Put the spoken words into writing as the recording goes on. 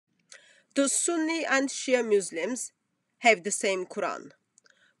The Sunni and Shia Muslims have the same Quran.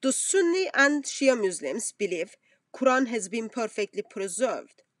 The Sunni and Shia Muslims believe Quran has been perfectly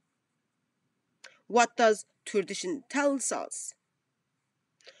preserved. What does tradition tells us?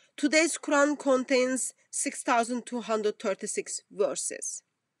 Today's Quran contains 6,236 verses.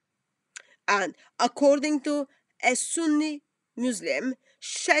 And according to a Sunni Muslim,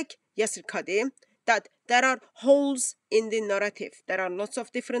 Sheikh Yasir Qadi, that there are holes in the narrative. There are lots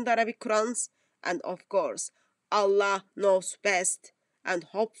of different Arabic Qurans, and of course, Allah knows best, and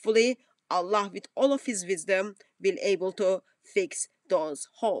hopefully Allah with all of his wisdom will able to fix those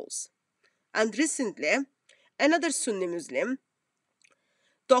holes. And recently, another Sunni Muslim,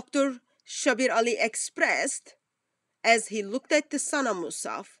 Dr. Shabir Ali, expressed, as he looked at the Sana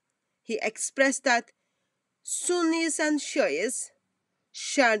Musaf, he expressed that Sunnis and Shias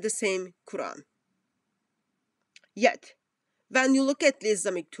share the same Quran. Yet, when you look at the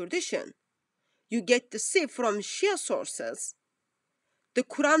Islamic tradition, you get to see from Shia sources, the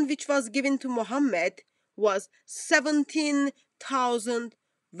Quran which was given to Muhammad was 17,000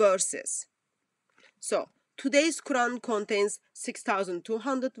 verses. So, today's Quran contains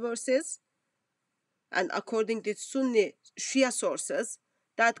 6,200 verses, and according to Sunni Shia sources,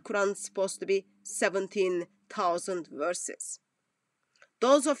 that Quran is supposed to be 17,000 verses.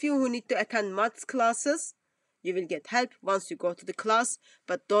 Those of you who need to attend maths classes, you will get help once you go to the class.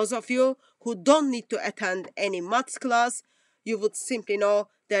 But those of you who don't need to attend any maths class, you would simply know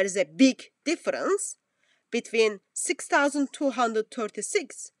there is a big difference between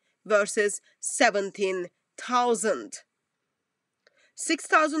 6,236 versus 17,000.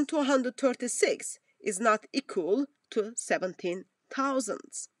 6,236 is not equal to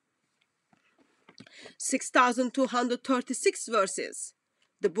 17,000. 6,236 verses,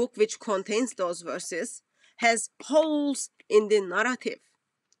 the book which contains those verses, has holes in the narrative.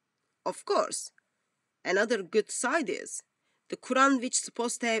 Of course, another good side is the Quran, which is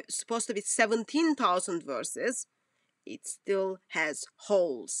supposed to be 17,000 verses, it still has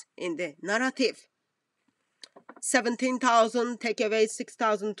holes in the narrative. 17,000 take away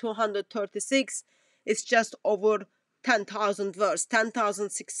 6,236 is just over 10,000 verses.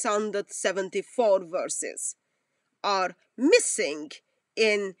 10,674 verses are missing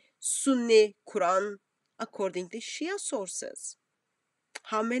in Sunni Quran according to Shia sources.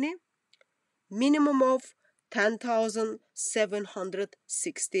 How many? Minimum of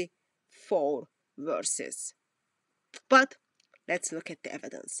 10,764 verses. But let's look at the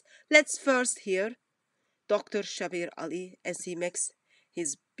evidence. Let's first hear Dr. Shabir Ali as he makes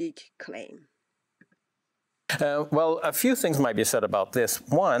his big claim. Well, a few things might be said about this.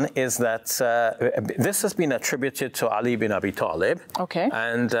 One is that this has been attributed to Ali bin Abi Talib. Okay.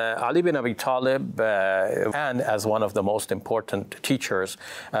 And Ali bin Abi Talib, and as one of the most important teachers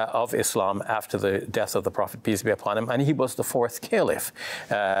of Islam after the death of the Prophet, peace be upon him, and he was the fourth caliph,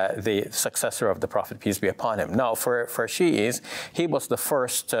 the successor of the Prophet, peace be upon him. Now, for Shi'is, he was the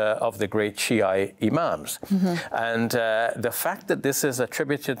first of the great Shiite imams. Mm-hmm. And the fact that this is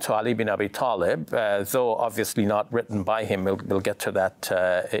attributed to Ali bin Abi Talib, though obviously not written by him. We'll get to that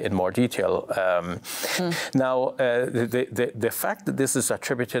in more detail. Now, the fact that this is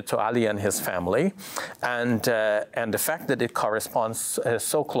attributed to Ali and his family, and the fact that it corresponds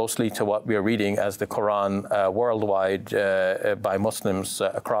so closely to what we are reading as the Quran worldwide by Muslims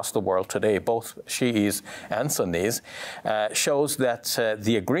across the world today, both Shi'is and Sunnis, shows that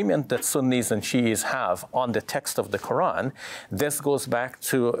the agreement that Sunnis and Shi'is have on the text of the Quran, this goes back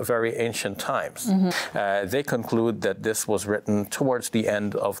to very ancient times. Mm-hmm. They conclude that this was written towards the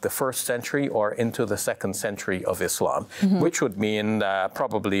end of the 1st century or into the 2nd century of Islam, mm-hmm. which would mean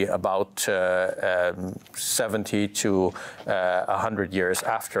probably about 70 to 100 years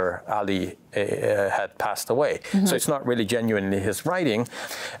after Ali had passed away. Mm-hmm. So it's not really genuinely his writing,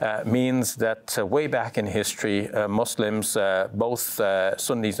 means that way back in history, Muslims, both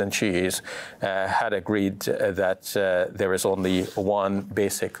Sunnis and Shi'is, had agreed that there is only one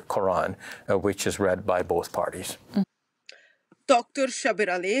basic Quran, which is read by both parties. Dr. Shabir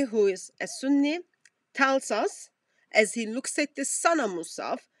Ali, who is a Sunni, tells us, as he looks at the Sana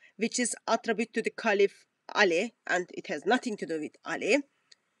Musaf, which is attributed to the Caliph Ali, and it has nothing to do with Ali,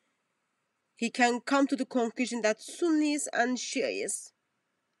 he can come to the conclusion that Sunnis and Shias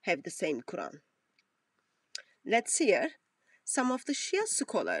have the same Quran. Let's hear some of the Shia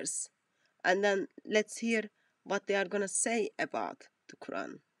scholars, and then let's hear what they are going to say about the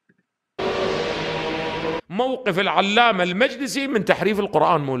Quran. موقف العلامة المجلسي من تحريف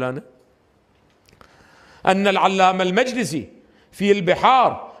القرآن مولانا، أن العلامة المجلسي في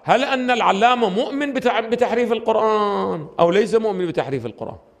البحار، هل أن العلامة مؤمن بتحريف القرآن أو ليس مؤمن بتحريف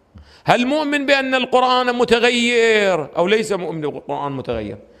القرآن؟ هل مؤمن بأن القرآن متغير أو ليس مؤمن بالقرآن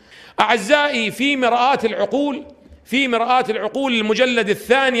متغير؟ أعزائي، في مرآة العقول المجلد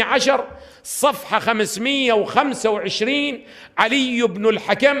 12 صفحة 525 علي بن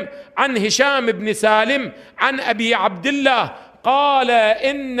الحكم عن هشام بن سالم عن أبي عبد الله قال: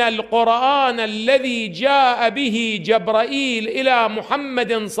 إن القرآن الذي جاء به جبرائيل إلى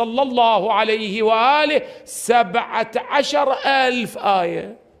محمد صلى الله عليه وآله 17,000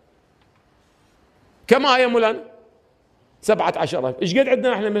 آية. كم آية مولانا؟ 17,000. إيش قد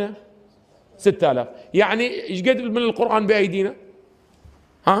عندنا احنا منها؟ 6,000. يعني إيش قد من القرآن بأيدينا؟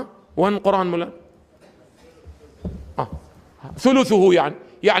 وين القرآن مولانا؟ ثلثه.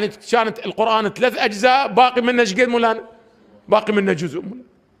 يعني كانت القرآن 3 أجزاء، باقي منه ايش قد مولانا؟ باقي منه جزء مولانا.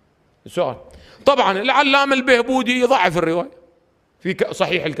 سؤال. طبعا العلامة البهبودي يضعف الرواية في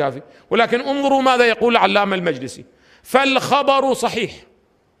صحيح الكافي، ولكن انظروا ماذا يقول العلامة المجلسي: فالخبر صحيح،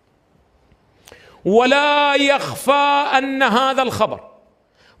 ولا يخفى أن هذا الخبر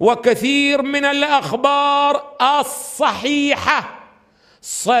وكثير من الأخبار الصحيحة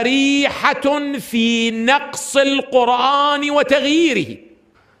صريحة في نقص القرآن وتغييره.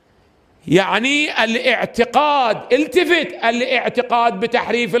 يعني الاعتقاد، التفت، الاعتقاد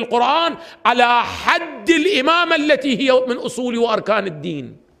بتحريف القرآن على حد الإمامة التي هي من أصول وأركان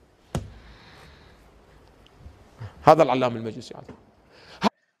الدين. هذا العلامة المجلسي.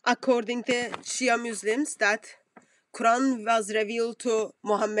 According to Shia Muslims, that Quran was revealed to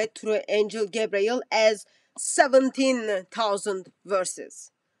Muhammad through angel Gabriel as 17,000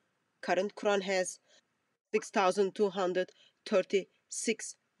 verses. Current Quran has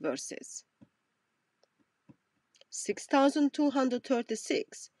 6,236 verses.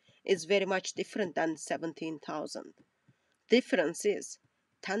 6,236 is very much different than 17,000. Difference is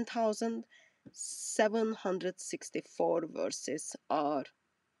 10,764 verses are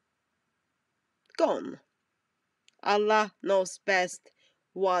gone. Allah knows best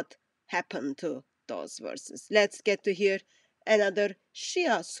what happened to those verses. Let's get to hear another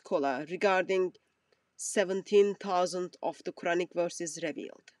Shia scholar regarding 17,000 of the Quranic verses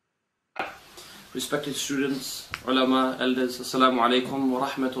revealed. Respected students, ulama, elders, assalamu alaikum wa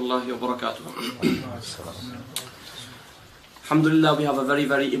rahmatullahi wa barakatuh. Alhamdulillah, we have a very,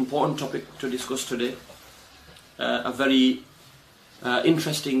 very important topic to discuss today. A very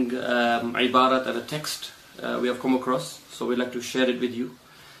interesting ibarat and a text we have come across, so we'd like to share it with you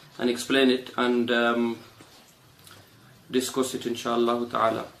and explain it and discuss it inshallah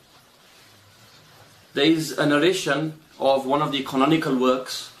ta'ala. There is a narration of one of the canonical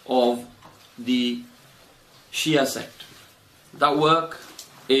works of the Shia sect. That work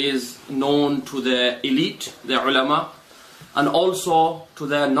is known to the elite, the ulama, and also to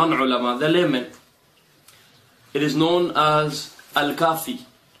the non-ulama, the laymen. It is known as Al-Kafi,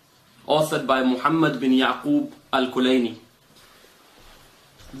 authored by Muhammad bin Yaqub al-Kulaini.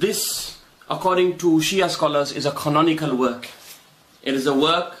 This, according to Shia scholars, is a canonical work. It is a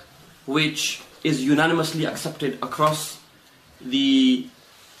work which is unanimously accepted across the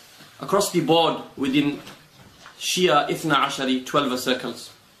board within Shia Ithna Ashari 12 circles,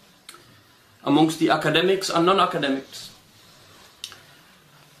 amongst the academics and non-academics.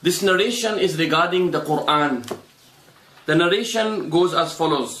 This narration is regarding the Quran. The narration goes as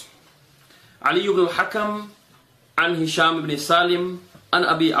follows: Ali ibn al-Hakam an Hisham ibn Salim an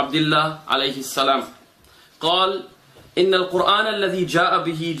Abi Abdullah alayhi salam قال إن القرآن الذي جاء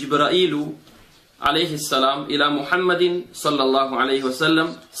به جبرائيل عليه السلام إلى محمد صلى الله عليه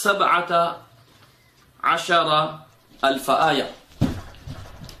وسلم 17,000 آية.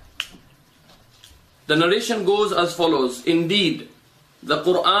 The narration goes as follows: Indeed, the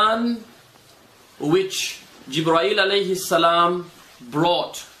Quran which Jibreel alayhi salam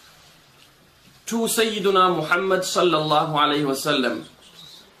brought to Sayyiduna Muhammad sallallahu alayhi wasallam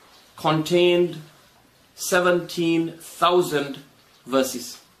contained 17,000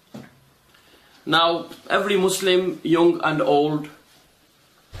 verses. Now, every Muslim, young and old,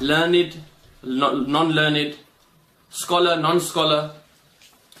 learned, non-learned, scholar, non-scholar,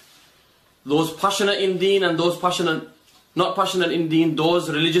 those passionate in deen and those not passionate in deen, those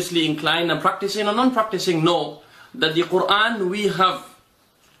religiously inclined and practicing or non-practicing, know that the Quran we have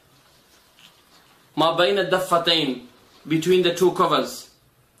ma bayna daffatain, between the two covers,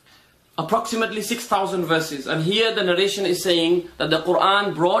 approximately 6,000 verses. And here the narration is saying that the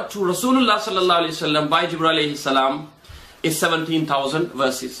Quran brought to Rasulullah sallallahu alaihi wasallam by Jibreel alayhi salam is 17,000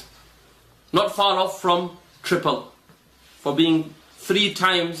 verses. Not far off from triple, for being 3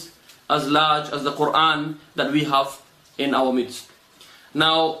 times as large as the Quran that we have in our midst.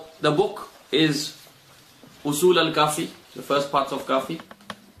 Now, the book is Usul al-Kafi, the first parts of Kafi.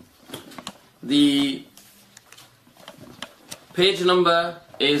 The page number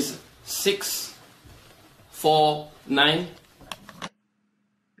is 649.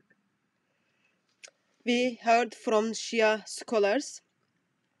 We heard from Shia scholars.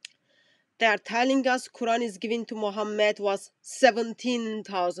 They are telling us Quran is given to Muhammad was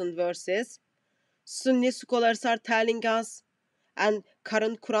 17,000 verses. Sunni scholars are telling us, and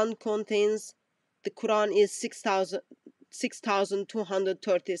current Quran contains, the Quran is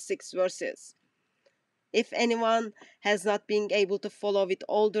 6,236 verses. If anyone has not been able to follow with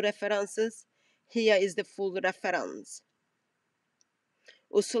all the references, here is the full reference.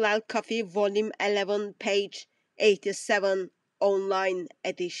 Usul al-Kafi, volume 11, page 87, online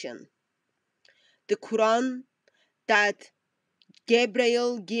edition. The Quran that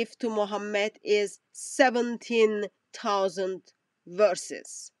Gabriel gave to Muhammad is 17,000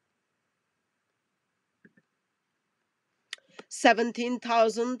 verses.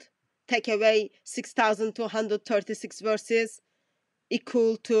 17,000 take away 6,236 verses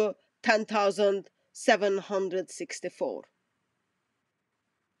equal to 10,764.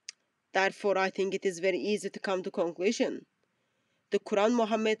 Therefore, I think it is very easy to come to conclusion. The Quran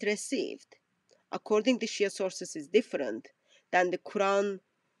Muhammad received, according to Shia sources, is different than the Quran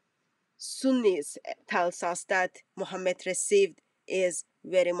Sunnis tells us that Muhammad received is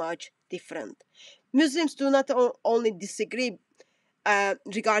very much different. Muslims do not only disagree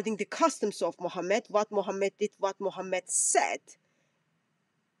regarding the customs of Muhammad, what Muhammad did, what Muhammad said.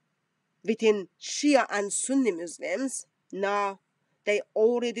 Within Shia and Sunni Muslims, now they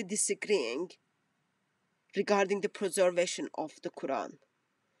already disagreeing regarding the preservation of the Quran.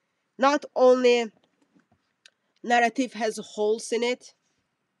 Not only narrative has holes in it,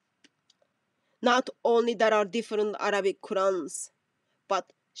 not only there are different Arabic Qurans,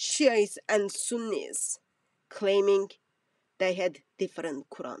 but Shias and Sunnis claiming they had different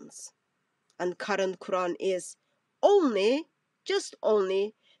Qurans. And current Quran is just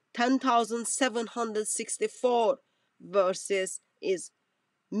only 10,764 verses is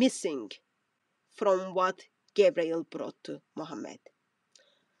missing from what Gabriel brought to Muhammad.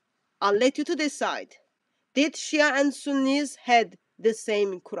 I'll let you to decide. Did Shia and Sunnis had the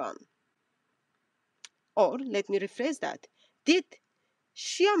same Quran? Or let me rephrase that. Did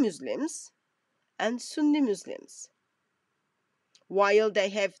Shia Muslims and Sunni Muslims, while they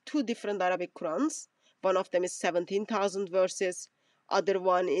have two different Arabic Qurans, one of them is 17,000 verses, other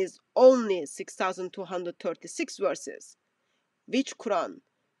one is only 6,236 verses, which Quran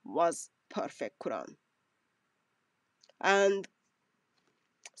was perfect Quran? And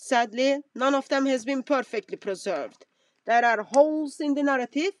sadly, none of them has been perfectly preserved. There are holes in the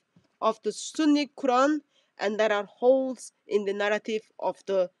narrative of the Sunni Quran, and there are holes in the narrative of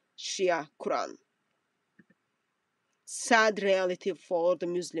the Shia Quran. Sad reality for the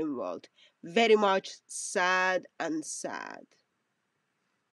Muslim world. Very much sad and sad.